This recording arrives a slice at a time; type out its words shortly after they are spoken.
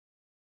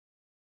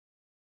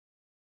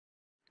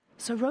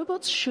So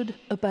robots should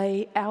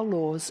obey our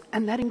laws,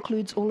 and that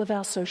includes all of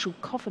our social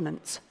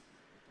covenants.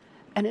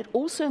 And it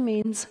also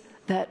means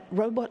that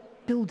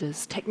robot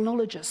builders,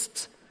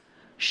 technologists,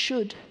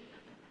 should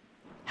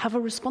have a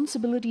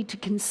responsibility to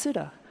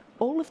consider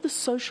all of the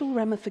social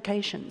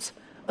ramifications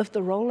of the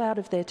rollout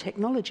of their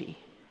technology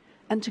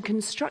and to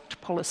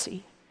construct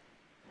policy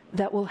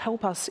that will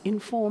help us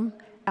inform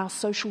our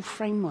social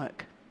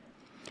framework.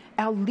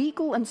 Our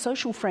legal and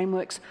social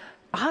frameworks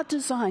are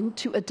designed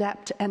to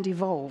adapt and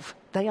evolve.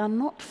 They are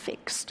not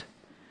fixed.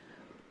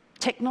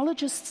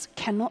 Technologists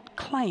cannot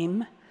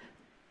claim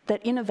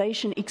that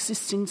innovation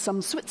exists in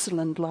some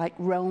Switzerland-like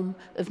realm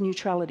of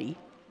neutrality.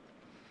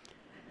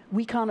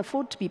 We can't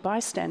afford to be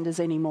bystanders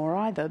anymore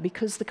either,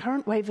 because the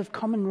current wave of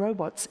common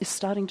robots is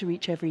starting to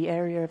reach every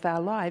area of our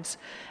lives,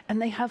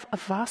 and they have a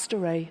vast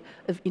array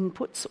of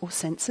inputs or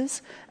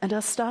sensors and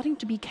are starting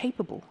to be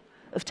capable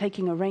of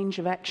taking a range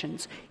of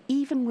actions,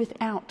 even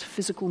without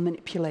physical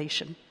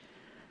manipulation.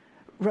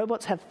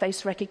 Robots have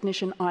face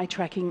recognition, eye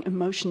tracking,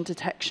 emotion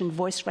detection,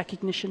 voice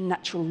recognition,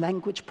 natural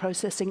language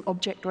processing,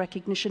 object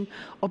recognition,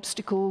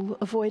 obstacle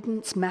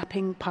avoidance,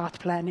 mapping, path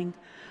planning.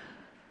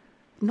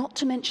 Not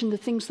to mention the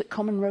things that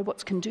common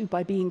robots can do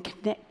by being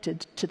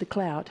connected to the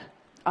cloud,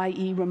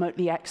 i.e.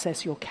 remotely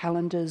access your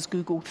calendars,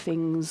 Google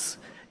Things,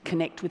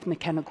 connect with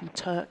Mechanical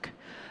Turk.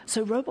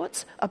 So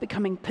robots are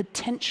becoming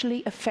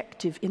potentially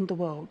effective in the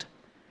world.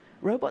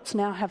 Robots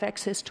now have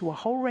access to a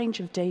whole range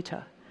of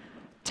data: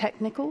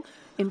 technical,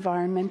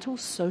 environmental,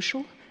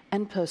 social,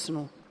 and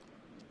personal.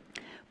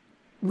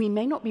 We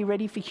may not be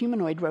ready for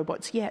humanoid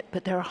robots yet,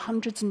 but there are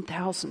hundreds and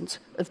thousands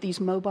of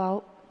these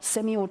mobile,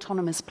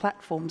 semi-autonomous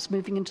platforms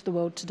moving into the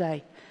world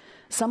today.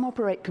 Some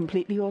operate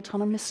completely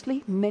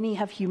autonomously, many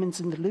have humans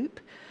in the loop.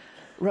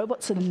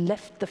 Robots have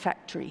left the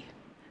factory,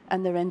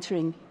 and they're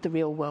entering the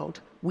real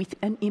world with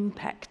an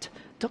impact.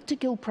 Dr.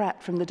 Gil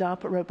Pratt from the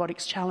DARPA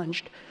Robotics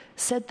Challenge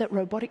said that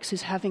robotics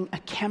is having a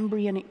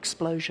Cambrian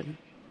explosion.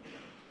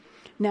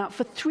 Now,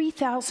 for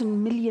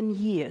 3,000 million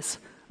years,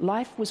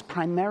 life was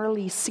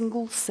primarily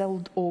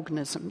single-celled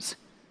organisms.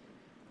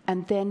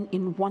 And then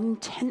in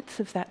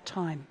 1/10 of that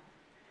time,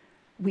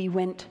 we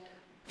went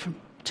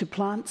to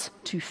plants,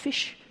 to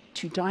fish,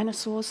 to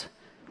dinosaurs,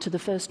 to the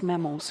first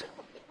mammals.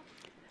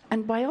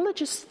 And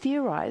biologists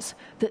theorize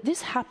that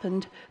this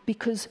happened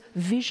because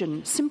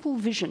vision, simple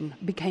vision,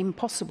 became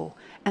possible,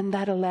 and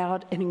that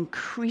allowed an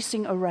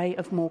increasing array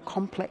of more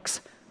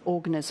complex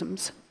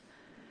organisms.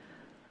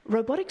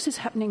 Robotics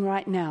is happening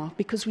right now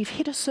because we've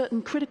hit a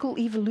certain critical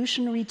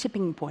evolutionary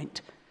tipping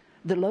point.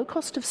 The low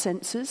cost of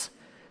sensors,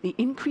 the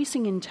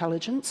increasing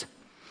intelligence,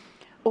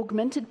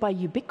 augmented by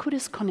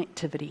ubiquitous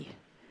connectivity.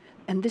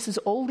 And this is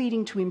all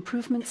leading to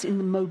improvements in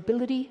the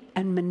mobility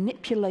and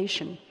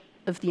manipulation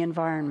of the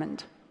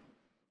environment.